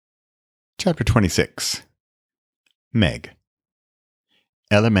Chapter 26. Meg.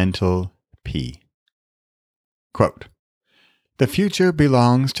 Elemental P. Quote, "The future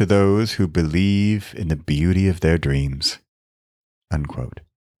belongs to those who believe in the beauty of their dreams." Unquote.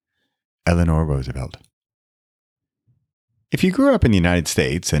 Eleanor Roosevelt. If you grew up in the United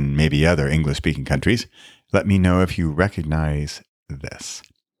States and maybe other English-speaking countries, let me know if you recognize this.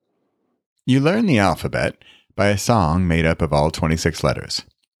 You learn the alphabet by a song made up of all 26 letters.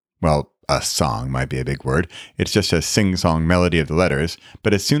 Well, a song might be a big word. It's just a sing-song melody of the letters,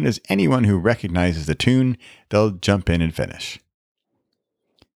 but as soon as anyone who recognizes the tune, they'll jump in and finish.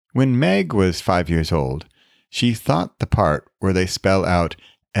 When Meg was 5 years old, she thought the part where they spell out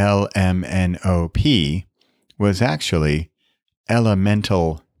LMNOP was actually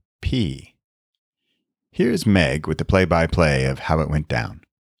elemental P. Here's Meg with the play-by-play of how it went down.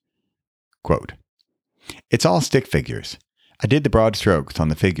 Quote, "It's all stick figures. I did the broad strokes on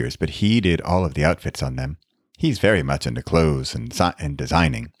the figures, but he did all of the outfits on them. He's very much into clothes and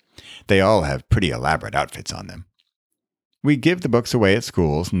designing. They all have pretty elaborate outfits on them. We give the books away at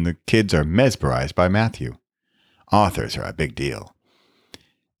schools, and the kids are mesmerized by Matthew. Authors are a big deal.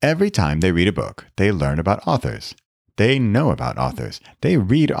 Every time they read a book, they learn about authors. They know about authors. They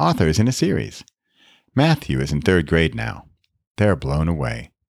read authors in a series. Matthew is in 3rd grade now. They're blown away.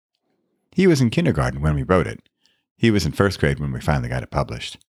 He was in kindergarten when we wrote it. He was in 1st grade when we finally got it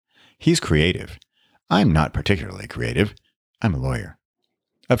published. He's creative. I'm not particularly creative. I'm a lawyer.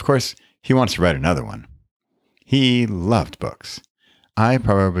 Of course, he wants to write another one. He loved books. I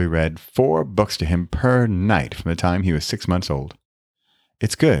probably read 4 books to him per night from the time he was 6 months old.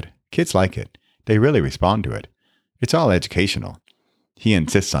 It's good. Kids like it. They really respond to it. It's all educational. He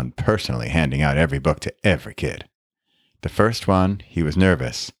insists on personally handing out every book to every kid. The first one, he was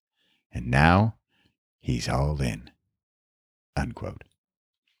nervous. And now, he's all in." Unquote.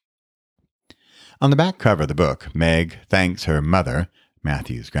 On the back cover of the book, Meg thanks her mother,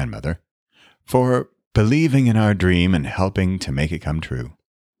 Matthew's grandmother, for believing in our dream and helping to make it come true.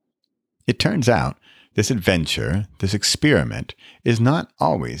 It turns out this adventure, this experiment, is not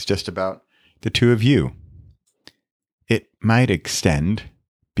always just about the two of you. It might extend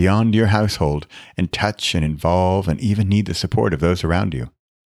beyond your household and touch and involve and even need the support of those around you.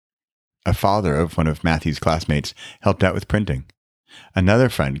 A father of one of Matthew's classmates helped out with printing. Another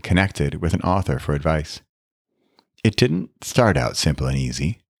friend connected with an author for advice. It didn't start out simple and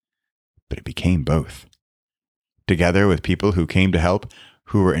easy, but it became both. Together with people who came to help,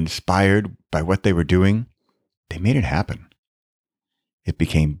 who were inspired by what they were doing, they made it happen. It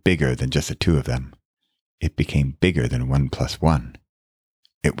became bigger than just the two of them. It became bigger than 1 + 1.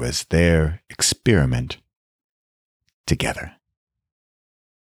 It was their experiment together.